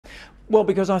Well,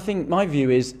 because I think my view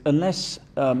is, unless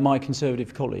my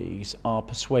Conservative colleagues are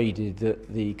persuaded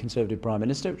that the Conservative Prime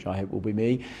Minister, which I hope will be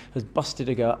me, has busted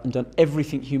a gut and done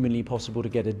everything humanly possible to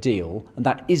get a deal, and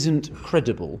that isn't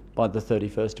credible by the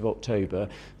 31st of October,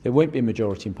 there won't be a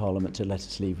majority in Parliament to let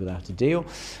us leave without a deal.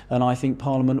 And I think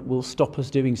Parliament will stop us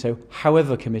doing so,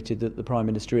 however committed that the Prime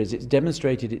Minister is. It's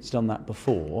demonstrated it's done that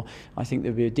before. I think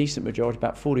there'll be a decent majority,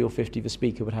 about 40 or 50 the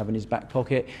Speaker would have in his back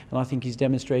pocket, and I think he's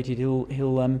demonstrated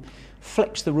he'll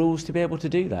flex the rules to be able to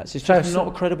do that. So it's just not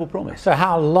a credible promise. So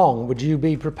how long would you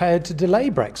be prepared to delay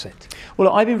Brexit? Well,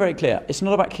 I've been very clear. It's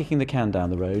not about kicking the can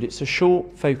down the road. It's a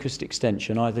short, focused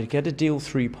extension, either to get a deal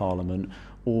through Parliament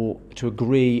or to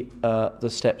agree the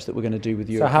steps that we're going to do with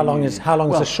the European Union. So how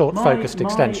long is a short, focused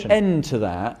extension? My end to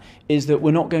that is that we're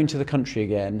not going to the country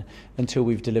again until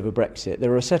we've delivered Brexit.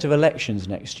 There are a set of elections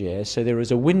next year, so there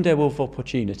is a window of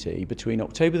opportunity between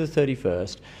October the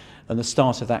 31st and the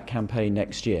start of that campaign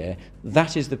next year.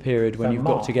 That is the period when you've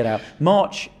got to get out.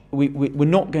 March, we're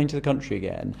not going to the country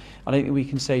again. I don't think we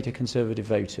can say to Conservative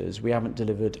voters we haven't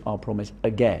delivered our promise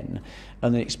again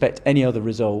and then expect any other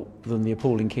result than the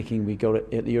appalling kicking we got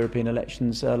at the European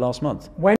elections last month.